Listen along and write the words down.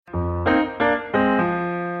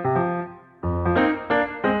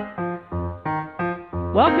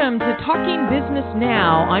Welcome to Talking Business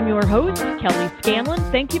Now. I'm your host, Kelly Scanlon.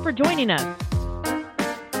 Thank you for joining us.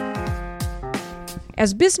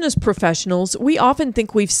 As business professionals, we often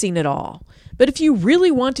think we've seen it all. But if you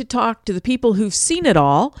really want to talk to the people who've seen it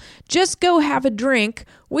all, just go have a drink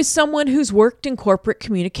with someone who's worked in corporate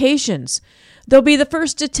communications. They'll be the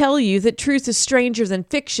first to tell you that truth is stranger than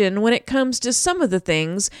fiction when it comes to some of the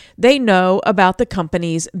things they know about the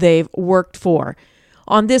companies they've worked for.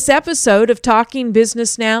 On this episode of Talking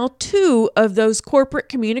Business Now, two of those corporate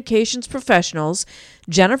communications professionals,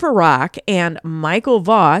 Jennifer Rock and Michael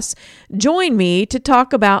Voss, join me to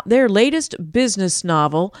talk about their latest business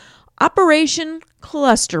novel, Operation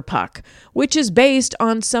Clusterpuck, which is based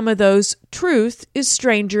on some of those truth is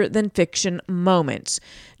stranger than fiction moments.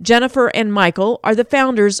 Jennifer and Michael are the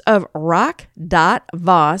founders of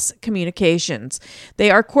Rock.Voss Communications. They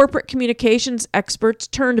are corporate communications experts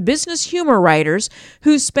turned business humor writers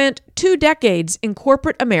who spent 2 decades in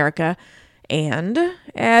corporate America and,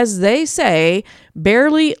 as they say,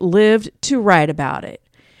 barely lived to write about it.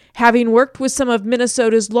 Having worked with some of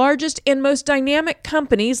Minnesota's largest and most dynamic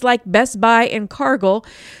companies like Best Buy and Cargill,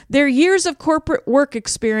 their years of corporate work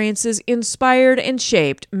experiences inspired and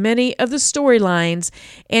shaped many of the storylines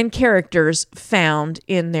and characters found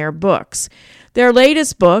in their books. Their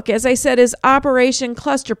latest book, as I said, is Operation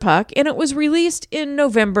Clusterpuck, and it was released in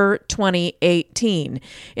November 2018.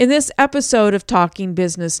 In this episode of Talking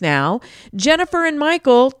Business Now, Jennifer and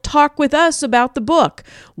Michael talk with us about the book,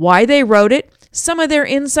 why they wrote it, some of their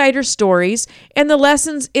insider stories, and the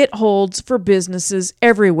lessons it holds for businesses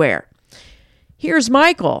everywhere. Here's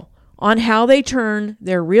Michael on how they turn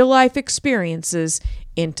their real-life experiences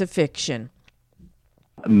into fiction.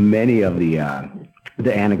 Many of the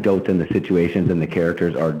anecdotes and the situations and the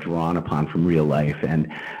characters are drawn upon from real life. And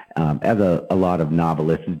as a lot of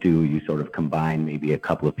novelists do, you sort of combine maybe a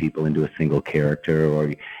couple of people into a single character,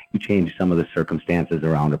 or you change some of the circumstances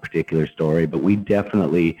around a particular story. But we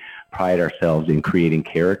definitely pride ourselves in creating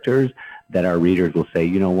characters that our readers will say,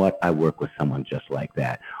 you know what, I work with someone just like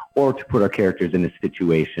that. Or to put our characters in a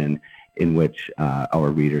situation in which our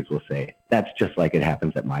readers will say, that's just like it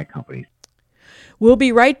happens at my company. We'll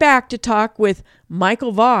be right back to talk with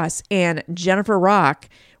Michael Voss and Jennifer Rock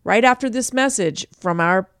right after this message from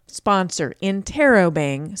our sponsor,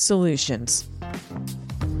 Interrobang Solutions.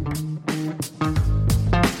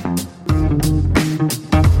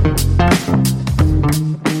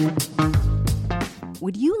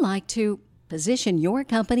 Would you like to position your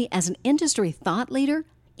company as an industry thought leader,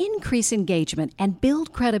 increase engagement, and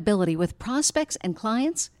build credibility with prospects and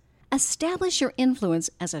clients? Establish your influence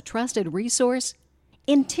as a trusted resource?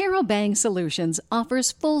 Interrobang Solutions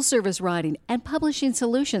offers full-service writing and publishing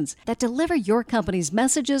solutions that deliver your company's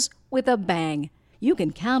messages with a bang. You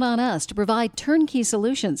can count on us to provide turnkey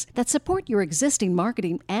solutions that support your existing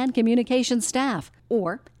marketing and communication staff,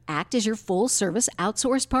 or act as your full-service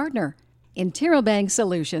outsourced partner. Interrobang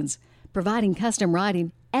Solutions, providing custom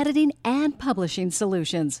writing, editing, and publishing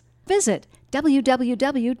solutions. Visit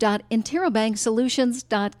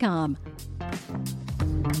www.interrobangsolutions.com.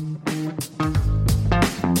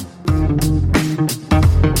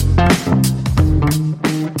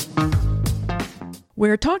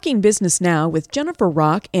 We're talking business now with Jennifer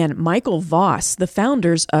Rock and Michael Voss, the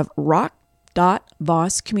founders of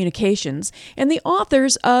Rock.Voss Communications and the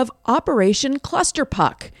authors of Operation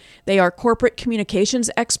Clusterpuck. They are corporate communications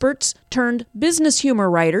experts turned business humor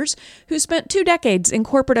writers who spent 2 decades in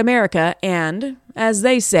corporate America and, as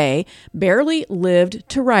they say, barely lived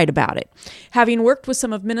to write about it. Having worked with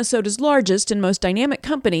some of Minnesota's largest and most dynamic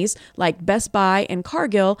companies like Best Buy and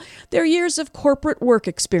Cargill, their years of corporate work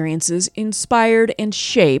experiences inspired and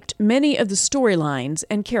shaped many of the storylines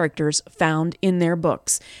and characters found in their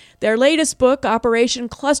books. Their latest book, Operation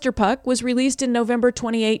Clusterpuck, was released in November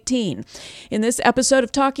 2018. In this episode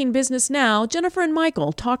of Talking Business Now, Jennifer and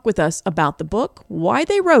Michael talk with us about the book, why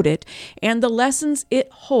they wrote it, and the lessons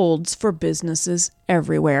it holds for businesses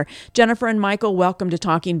everywhere. Jennifer and Michael, welcome to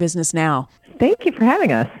Talking Business Now. Thank you for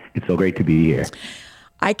having us. It's so great to be here.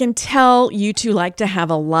 I can tell you two like to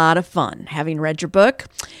have a lot of fun. Having read your book,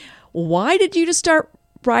 why did you just start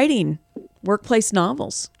writing workplace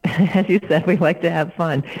novels? As you said, we like to have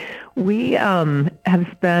fun. We have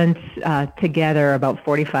spent together about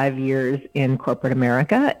 45 years in corporate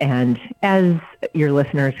America, and as your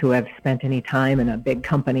listeners who have spent any time in a big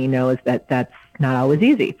company knows that that's not always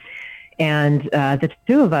easy. And the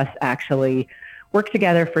two of us actually worked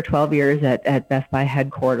together for 12 years at Best Buy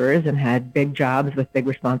headquarters and had big jobs with big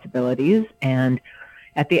responsibilities. And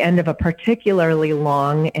at the end of a particularly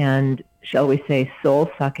long and shall we say,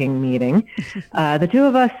 soul-sucking meeting, the two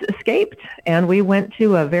of us escaped, and we went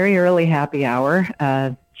to a very early happy hour,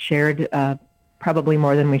 shared probably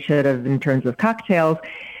more than we should have in terms of cocktails,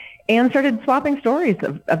 and started swapping stories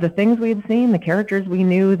of the things we had seen, the characters we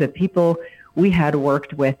knew, the people we had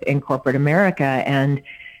worked with in corporate America. And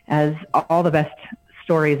as all the best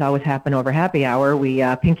stories always happen over happy hour, we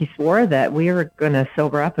pinky swore that we were going to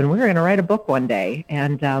sober up and we were going to write a book one day.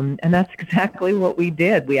 And that's exactly what we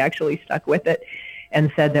did. We actually stuck with it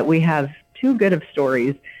and said that we have too good of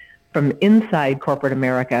stories from inside corporate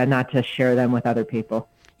America not to share them with other people.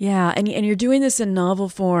 Yeah, and you're doing this in novel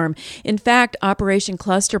form. In fact, Operation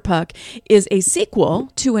Clusterpuck is a sequel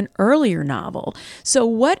to an earlier novel. So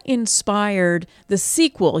what inspired the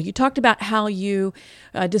sequel? You talked about how you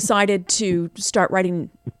decided to start writing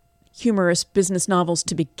humorous business novels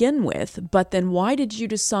to begin with, but then why did you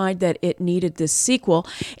decide that it needed this sequel?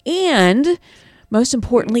 And most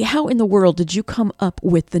importantly, how in the world did you come up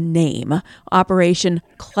with the name Operation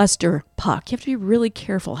Clusterpuck? You have to be really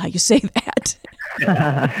careful how you say that.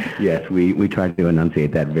 Yes, we tried to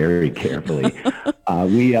enunciate that very carefully.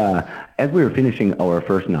 As we were finishing our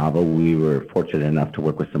first novel, we were fortunate enough to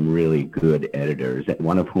work with some really good editors,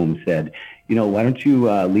 one of whom said, why don't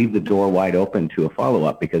you leave the door wide open to a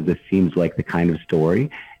follow-up, because this seems like the kind of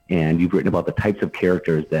story, and you've written about the types of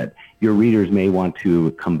characters that your readers may want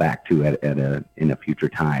to come back to in a future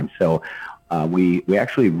time. So we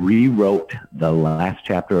actually rewrote the last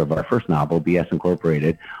chapter of our first novel, BS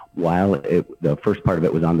Incorporated, while the first part of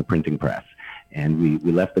it was on the printing press. And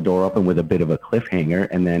we left the door open with a bit of a cliffhanger,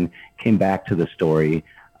 and then came back to the story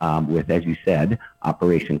with, as you said,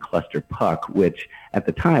 Operation Clusterpuck, which at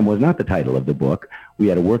the time was not the title of the book. We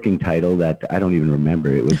had a working title that I don't even remember.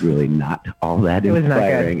 It was really not all that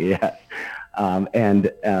inspiring. It was not good.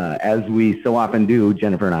 Yes. As we so often do,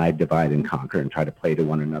 Jennifer and I divide and conquer and try to play to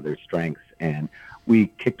one another's strengths. And we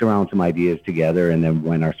kicked around some ideas together and then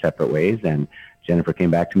went our separate ways. And Jennifer came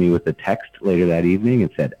back to me with the text later that evening and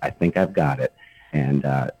said, I think I've got it. And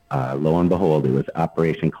lo and behold, it was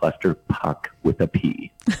Operation Clusterpuck with a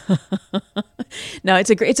P. No, it's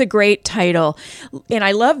a great title. And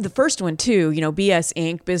I love the first one too. BS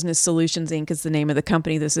Inc., Business Solutions Inc. is the name of the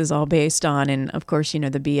company this is all based on. And of course, the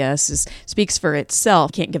BS speaks for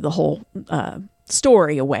itself. Can't give the whole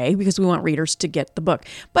story away because we want readers to get the book.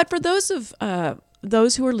 But for those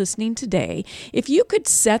who are listening today, if you could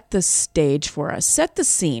set the stage for us, set the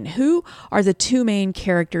scene. Who are the two main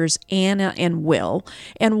characters, Anna and Will,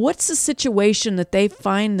 and what's the situation that they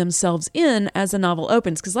find themselves in as the novel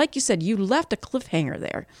opens? Because like you said, you left a cliffhanger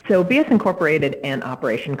there. So BS Incorporated and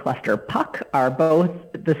Operation Clusterpuck are both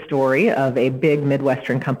the story of a big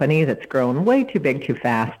Midwestern company that's grown way too big too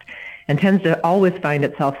fast and tends to always find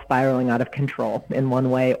itself spiraling out of control in one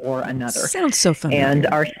way or another. Sounds so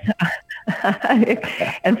familiar.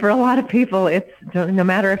 And for a lot of people, it's no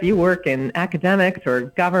matter if you work in academics or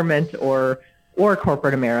government or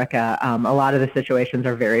corporate America, a lot of the situations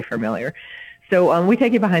are very familiar. So we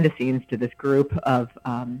take you behind the scenes to this group of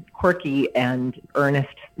quirky and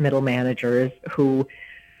earnest middle managers who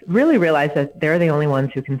really realize that they're the only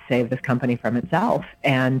ones who can save this company from itself.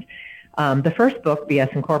 And the first book,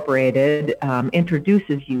 BS Incorporated,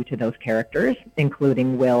 introduces you to those characters,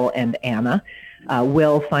 including Will and Anna.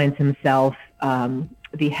 Will finds himself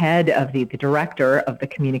the head of the director of the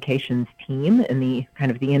communications team in the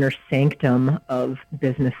kind of the inner sanctum of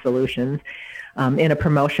business solutions, in a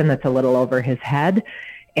promotion that's a little over his head,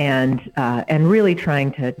 and really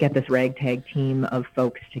trying to get this ragtag team of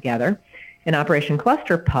folks together. In Operation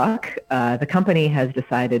Clusterpuck, the company has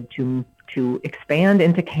decided to expand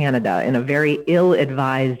into Canada in a very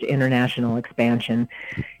ill-advised international expansion.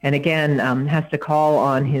 And again, has to call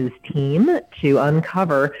on his team to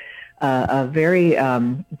uncover a very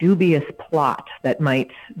dubious plot that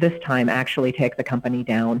might this time actually take the company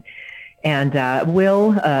down. And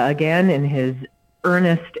Will, again, in his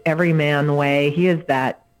earnest, everyman way, he is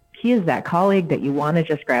that colleague that you want to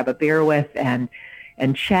just grab a beer with and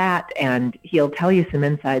chat, and he'll tell you some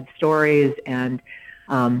inside stories, and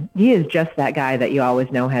he is just that guy that you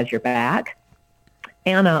always know has your back.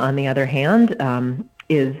 Anna, on the other hand,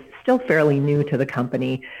 is still fairly new to the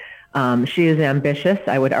company. She is ambitious,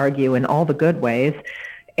 I would argue, in all the good ways,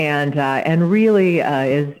 and really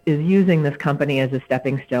is using this company as a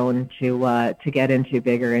stepping stone to get into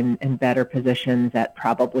bigger and better positions at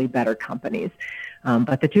probably better companies.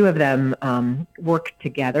 But the two of them work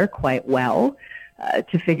together quite well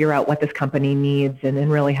to figure out what this company needs and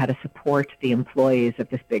really how to support the employees of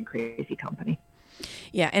this big, crazy company.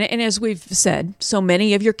 Yeah, and as we've said, so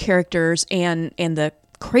many of your characters and the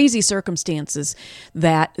crazy circumstances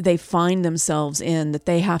that they find themselves in, that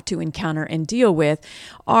they have to encounter and deal with,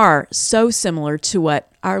 are so similar to what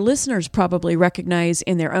our listeners probably recognize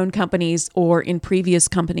in their own companies or in previous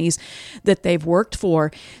companies that they've worked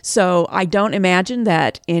for. So I don't imagine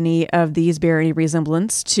that any of these bear any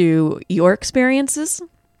resemblance to your experiences.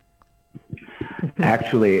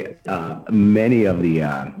 Actually, many of the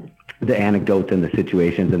anecdotes and the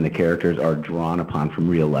situations and the characters are drawn upon from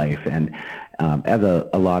real life. And as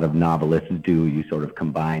a lot of novelists do, you sort of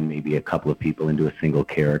combine maybe a couple of people into a single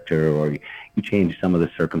character, or you change some of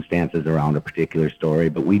the circumstances around a particular story.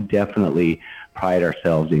 But we definitely pride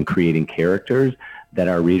ourselves in creating characters that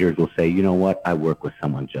our readers will say, you know what, I work with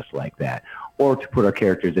someone just like that. Or to put our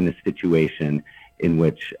characters in a situation in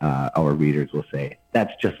which our readers will say,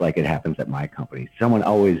 that's just like it happens at my company. Someone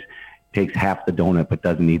always takes half the donut but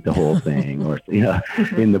doesn't eat the whole thing, or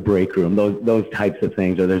in the break room, those types of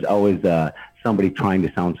things. Or there's always somebody trying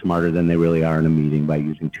to sound smarter than they really are in a meeting by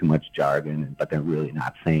using too much jargon, but they're really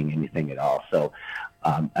not saying anything at all. So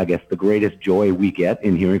I guess the greatest joy we get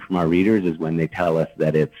in hearing from our readers is when they tell us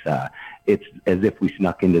that it's as if we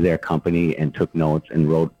snuck into their company and took notes and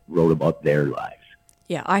wrote about their lives.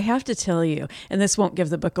 Yeah, I have to tell you, and this won't give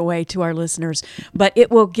the book away to our listeners, but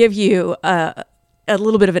it will give you a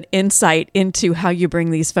little bit of an insight into how you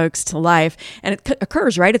bring these folks to life. And it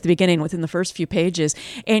occurs right at the beginning within the first few pages.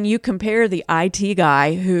 And you compare the IT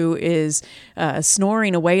guy who is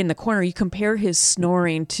snoring away in the corner, you compare his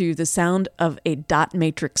snoring to the sound of a dot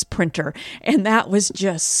matrix printer. And that was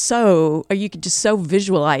just so, you could just so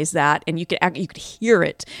visualize that, and you could hear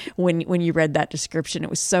it when you read that description. It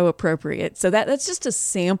was so appropriate. So that's just a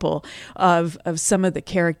sample of some of the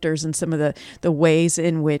characters and some of the ways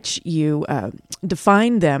in which you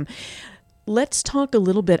define them. Let's talk a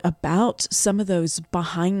little bit about some of those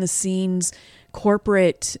behind the scenes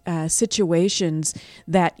corporate situations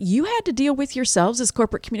that you had to deal with yourselves as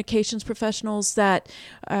corporate communications professionals that,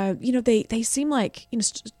 they seem like,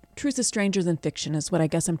 truth is stranger than fiction is what I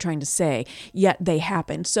guess I'm trying to say, yet they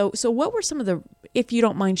happen. So what were some of the, if you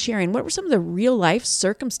don't mind sharing, what were some of the real life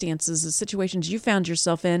circumstances, the situations you found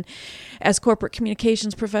yourself in as corporate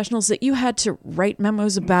communications professionals that you had to write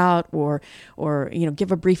memos about or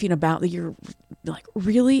give a briefing about, that you're like,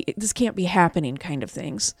 really, this can't be happening kind of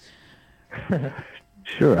things?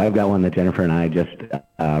 Sure. I've got one that Jennifer and I just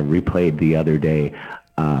replayed the other day.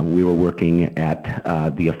 We were working at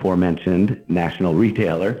the aforementioned national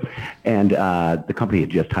retailer, and the company had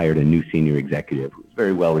just hired a new senior executive who was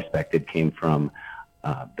very well respected, came from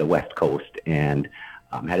the West Coast, and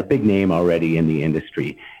had a big name already in the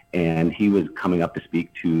industry. And he was coming up to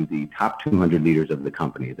speak to the top 200 leaders of the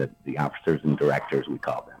company, the officers and directors, we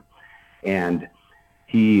call them. And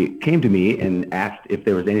he came to me and asked if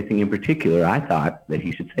there was anything in particular I thought that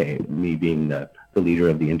he should say, me being the leader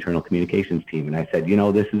of the internal communications team. And I said,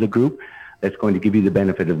 this is a group that's going to give you the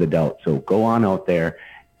benefit of the doubt. So go on out there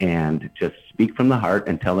and just speak from the heart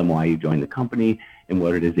and tell them why you joined the company and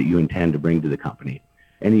what it is that you intend to bring to the company.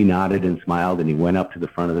 And he nodded and smiled, and he went up to the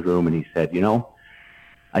front of the room and he said,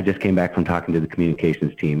 I just came back from talking to the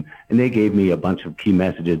communications team, and they gave me a bunch of key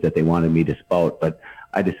messages that they wanted me to spout, but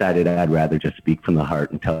I decided I'd rather just speak from the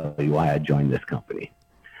heart and tell you why I joined this company.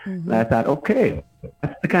 Mm-hmm. And I thought, okay,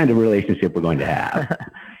 that's the kind of relationship we're going to have.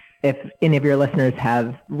 If any of your listeners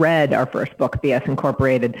have read our first book, BS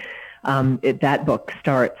Incorporated, that book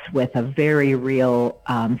starts with a very real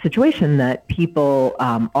situation that people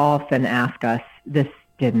often ask us, this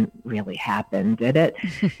didn't really happen, did it?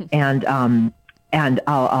 And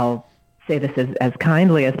I'll say this as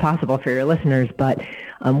kindly as possible for your listeners, but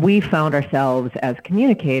we found ourselves as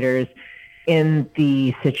communicators in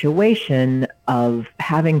the situation of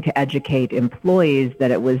having to educate employees that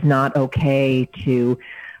it was not okay to,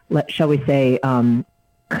 shall we say,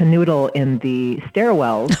 canoodle in the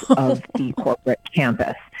stairwells of the corporate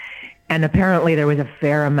campus. And apparently there was a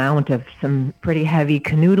fair amount of some pretty heavy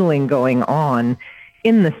canoodling going on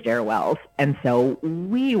in the stairwells. And so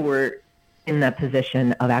we were in that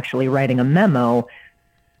position of actually writing a memo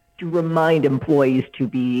to remind employees to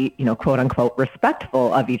be, quote unquote,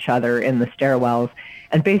 respectful of each other in the stairwells,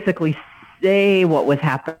 and basically say what was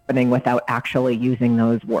happening without actually using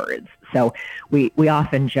those words. So we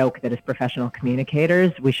often joke that as professional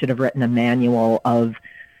communicators, we should have written a manual of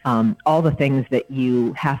all the things that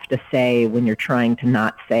you have to say when you're trying to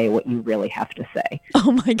not say what you really have to say.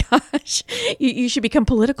 Oh my gosh. You should become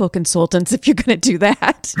political consultants if you're going to do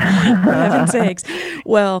that. For heaven's sakes.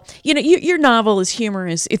 Well, your novel is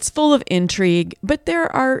humorous. It's full of intrigue, but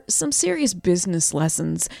there are some serious business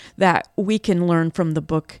lessons that we can learn from the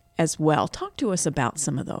book as well. Talk to us about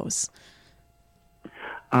some of those.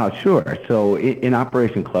 Sure. So in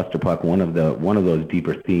Operation Clusterfuck, one of those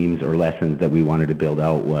deeper themes or lessons that we wanted to build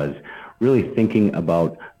out was really thinking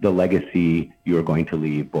about the legacy you're going to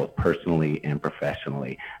leave, both personally and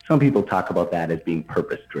professionally. Some people talk about that as being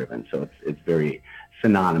purpose-driven, so it's very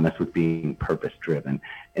synonymous with being purpose-driven.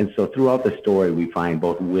 And so throughout the story, we find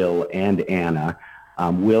both Will and Anna,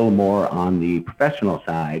 Will more on the professional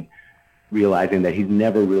side, realizing that he's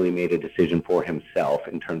never really made a decision for himself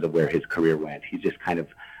in terms of where his career went. He's just kind of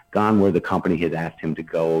gone where the company has asked him to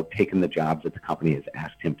go, taken the jobs that the company has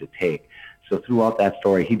asked him to take. So throughout that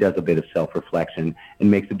story, he does a bit of self-reflection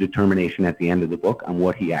and makes a determination at the end of the book on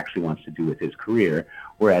what he actually wants to do with his career.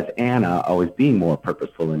 Whereas Anna, always being more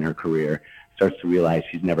purposeful in her career, starts to realize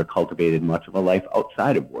she's never cultivated much of a life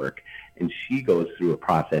outside of work. And she goes through a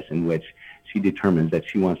process in which she determines that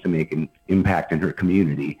she wants to make an impact in her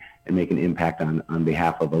community and make an impact on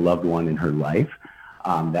behalf of a loved one in her life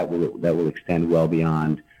that will extend well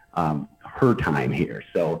beyond her time here.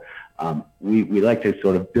 So we like to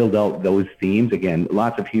sort of build out those themes. Again,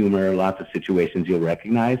 lots of humor, lots of situations you'll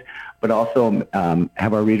recognize, but also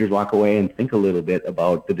have our readers walk away and think a little bit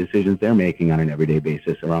about the decisions they're making on an everyday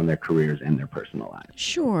basis around their careers and their personal lives.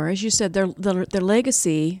 Sure, as you said, their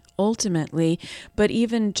legacy ultimately, but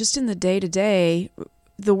even just in the day-to-day,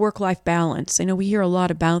 the work-life balance. I know we hear a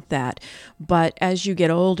lot about that, but as you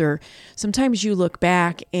get older, sometimes you look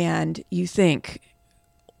back and you think,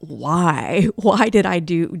 why did I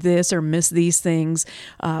do this or miss these things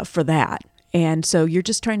for that? And so you're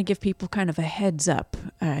just trying to give people kind of a heads up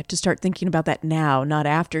to start thinking about that now, not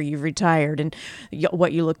after you've retired and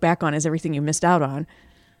what you look back on is everything you missed out on.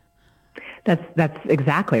 That's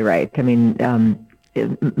exactly right. I mean,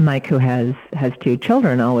 Mike, who has two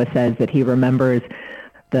children, always says that he remembers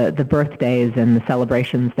the birthdays and the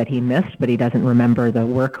celebrations that he missed, but he doesn't remember the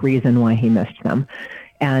work reason why he missed them.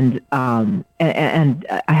 And I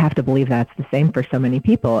have to believe that's the same for so many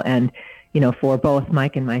people. And, you know, for both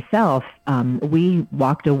Mike and myself, we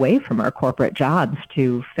walked away from our corporate jobs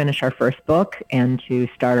to finish our first book and to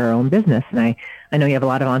start our own business. And I know you have a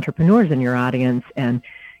lot of entrepreneurs in your audience, and,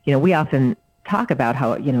 you know, we often talk about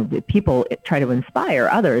how, you know, people try to inspire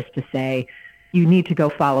others to say, you need to go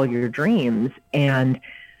follow your dreams. And,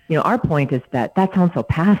 you know, our point is that sounds so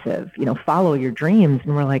passive, you know, follow your dreams.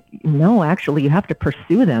 And we're like, no, actually, you have to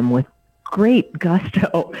pursue them with great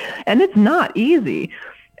gusto. And it's not easy.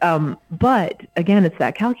 But again, it's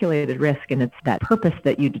that calculated risk and it's that purpose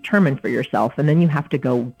that you determine for yourself. And then you have to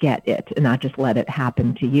go get it and not just let it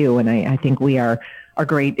happen to you. And I think we are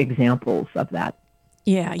great examples of that.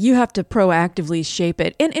 Yeah, you have to proactively shape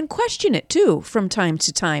it and question it too from time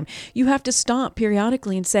to time. You have to stop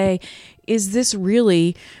periodically and say, is this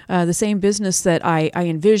really the same business that I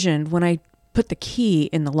envisioned when I put the key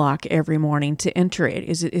in the lock every morning to enter it?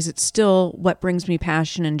 Is it still what brings me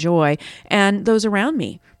passion and joy, and those around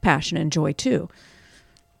me passion and joy too?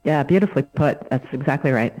 Yeah, beautifully put. That's exactly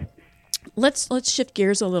right. Let's shift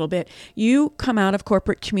gears a little bit. You come out of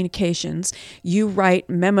corporate communications. You write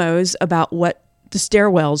memos about what the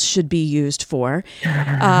stairwells should be used for.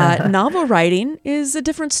 Novel writing is a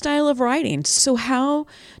different style of writing. So how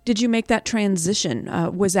did you make that transition?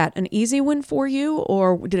 Was that an easy one for you,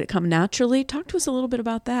 or did it come naturally? Talk to us a little bit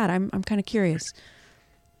about that. I'm kind of curious.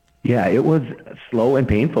 Yeah, it was slow and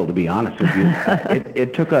painful, to be honest with you.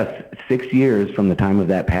 It took us 6 years from the time of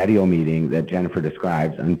that patio meeting that Jennifer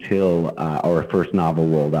describes until our first novel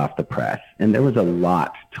rolled off the press. And there was a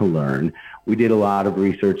lot to learn. We did a lot of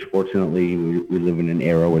research. Fortunately, we live in an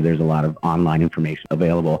era where there's a lot of online information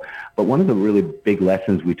available. But one of the really big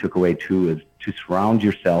lessons we took away, too, is to surround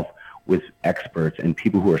yourself with experts and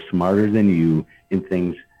people who are smarter than you in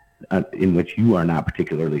things in which you are not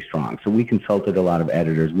particularly strong. So we consulted a lot of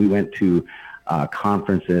editors. We went to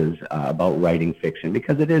conferences about writing fiction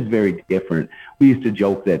because it is very different. We used to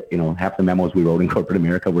joke that, you know, half the memos we wrote in corporate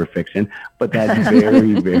America were fiction, but that's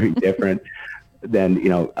very, very different than, you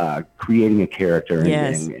know, creating a character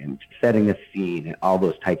and setting a scene and all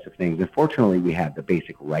those types of things. And fortunately, we had the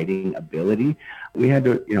basic writing ability. We had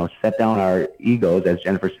to, you know, set down our egos. As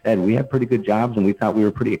Jennifer said, we had pretty good jobs and we thought we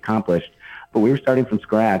were pretty accomplished, but we were starting from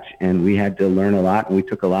scratch and we had to learn a lot, and we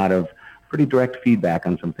took a lot of pretty direct feedback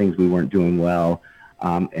on some things we weren't doing well.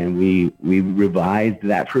 And we revised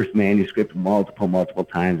that first manuscript multiple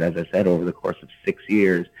times, as I said, over the course of 6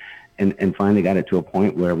 years. And finally got it to a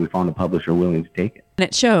point where we found a publisher willing to take it. And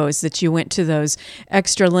it shows that you went to those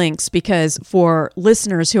extra links, because for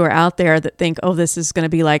listeners who are out there that think, oh, this is going to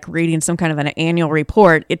be like reading some kind of an annual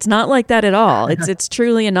report, it's not like that at all. It's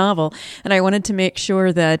truly a novel. And I wanted to make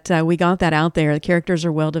sure that we got that out there. The characters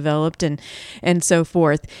are well developed and so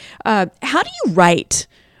forth. How do you write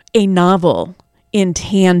a novel in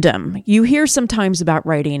tandem. You hear sometimes about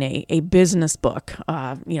writing a business book,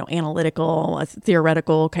 analytical, a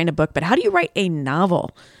theoretical kind of book, but how do you write a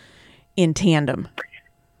novel in tandem?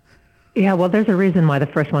 Yeah, well, there's a reason why the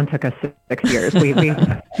first one took us 6 years.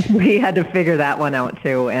 We had to figure that one out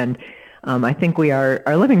too. And I think we are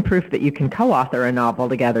living proof that you can co-author a novel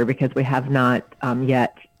together, because we have not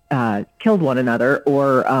yet killed one another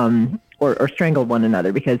or strangled one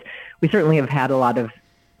another, because we certainly have had a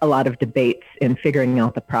lot of debates in figuring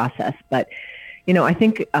out the process. But, I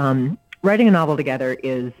think writing a novel together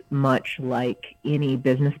is much like any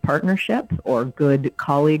business partnership or good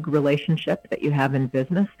colleague relationship that you have in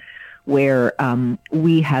business, where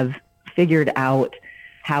we have figured out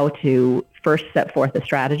how to first set forth a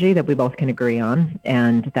strategy that we both can agree on.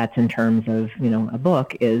 And that's in terms of, a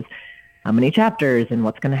book is how many chapters and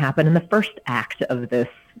what's going to happen in the first act of this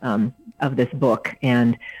book,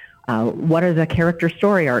 and what are the character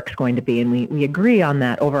story arcs going to be. And we agree on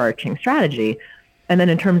that overarching strategy. And then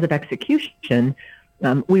in terms of execution,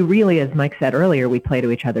 we really, as Mike said earlier, we play to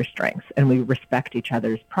each other's strengths and we respect each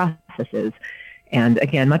other's processes. And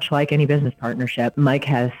again, much like any business partnership, Mike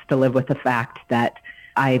has to live with the fact that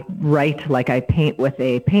I write like I paint with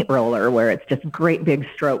a paint roller, where it's just great big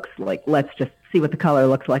strokes, like let's just see what the color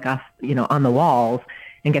looks like off, on the walls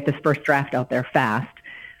and get this first draft out there fast.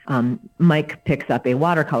 Mike picks up a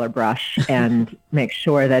watercolor brush and makes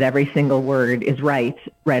sure that every single word is right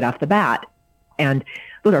off the bat. And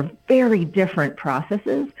those are very different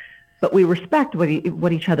processes, but we respect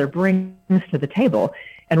what each other brings to the table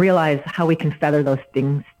and realize how we can feather those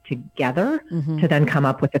things together to then come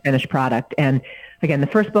up with the finished product. And again, the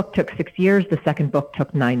first book took 6 years. The second book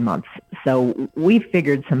took 9 months. So we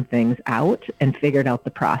figured some things out and figured out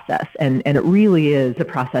the process. And it really is a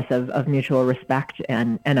process of mutual respect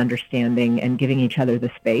and understanding and giving each other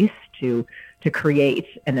the space to create,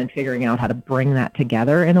 and then figuring out how to bring that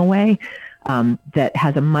together in a way that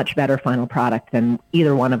has a much better final product than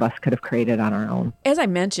either one of us could have created on our own. As I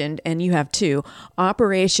mentioned, and you have too,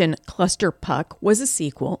 Operation Cluster Puck was a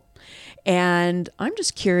sequel. And I'm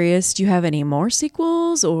just curious, do you have any more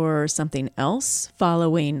sequels or something else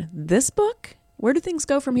following this book? Where do things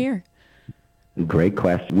go from here? Great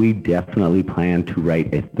question. We definitely plan to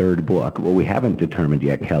write a third book. What we haven't determined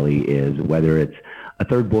yet, Kelly, is whether it's a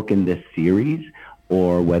third book in this series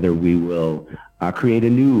or whether we will create a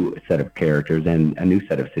new set of characters and a new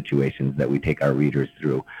set of situations that we take our readers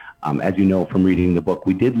through. As you know from reading the book,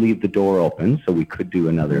 we did leave the door open, so we could do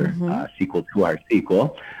another sequel to our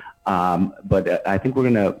sequel. But I think we're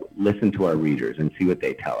going to listen to our readers and see what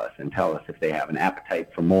they tell us, and tell us if they have an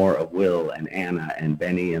appetite for more of Will and Anna and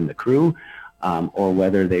Benny and the crew, or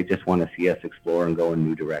whether they just want to see us explore and go in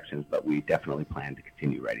new directions. But we definitely plan to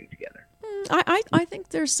continue writing together. I think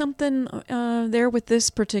there's something there with this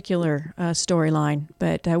particular storyline,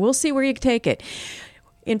 but we'll see where you take it.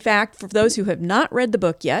 In fact, for those who have not read the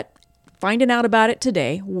book yet, finding out about it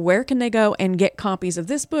today, where can they go and get copies of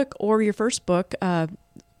this book or your first book,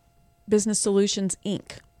 Business Solutions,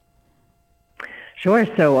 Inc.? Sure.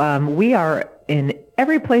 So we are in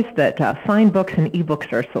every place that fine books and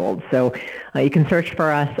ebooks are sold. So you can search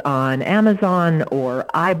for us on Amazon or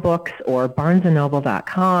iBooks or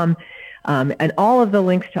BarnesandNoble.com. And all of the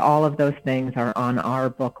links to all of those things are on our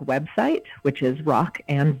book website, which is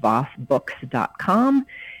rockandvossbooks.com.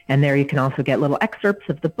 And there you can also get little excerpts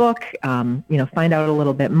of the book, find out a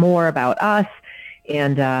little bit more about us,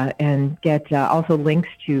 and get also links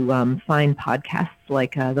to find podcasts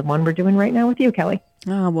like the one we're doing right now with you, Kelly.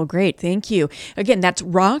 Oh, well, great. Thank you. Again, that's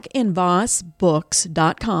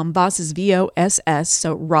rockandvossbooks.com. Voss is VOSS,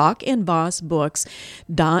 so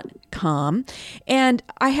rockandvossbooks.com. And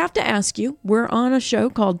I have to ask you, we're on a show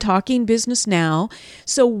called Talking Business Now.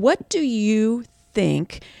 So what do you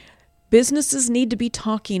think businesses need to be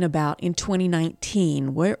talking about in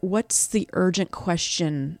 2019? What's the urgent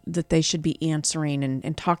question that they should be answering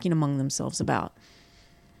and talking among themselves about?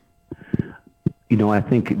 I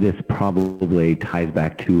think this probably ties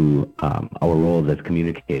back to our roles as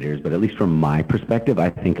communicators, but at least from my perspective, I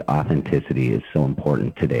think authenticity is so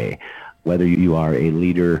important today. Whether you are a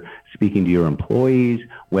leader speaking to your employees,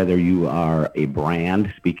 whether you are a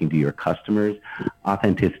brand speaking to your customers,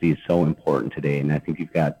 authenticity is so important today. And I think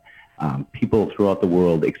you've got people throughout the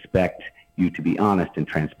world expect you to be honest and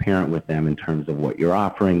transparent with them in terms of what you're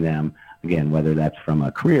offering them. Again, whether that's from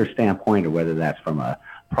a career standpoint or whether that's from a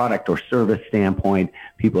product or service standpoint,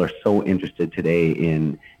 people are so interested today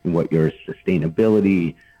in what your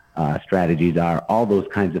sustainability strategies are. All those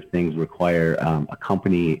kinds of things require a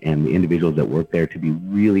company and the individuals that work there to be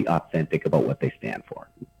really authentic about what they stand for.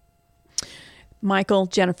 Michael,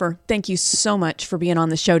 Jennifer, thank you so much for being on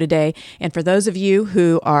the show today. And for those of you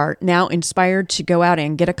who are now inspired to go out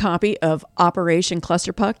and get a copy of Operation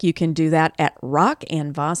Clusterfuck, you can do that at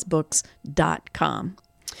rockandvossbooks.com.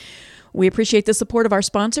 We appreciate the support of our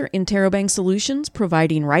sponsor, Interrobang Solutions,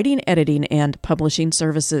 providing writing, editing, and publishing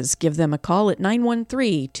services. Give them a call at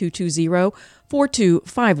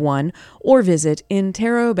 913-220-4251 or visit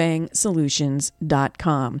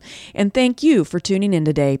interrobangsolutions.com. And thank you for tuning in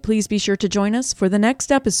today. Please be sure to join us for the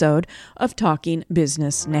next episode of Talking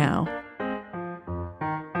Business Now.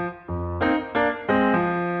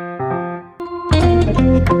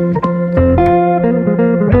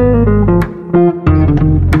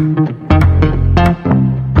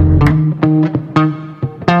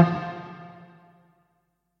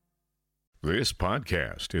 This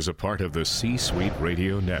podcast is a part of the C-Suite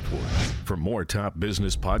Radio Network. For more top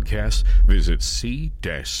business podcasts, visit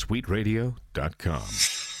c-suiteradio.com.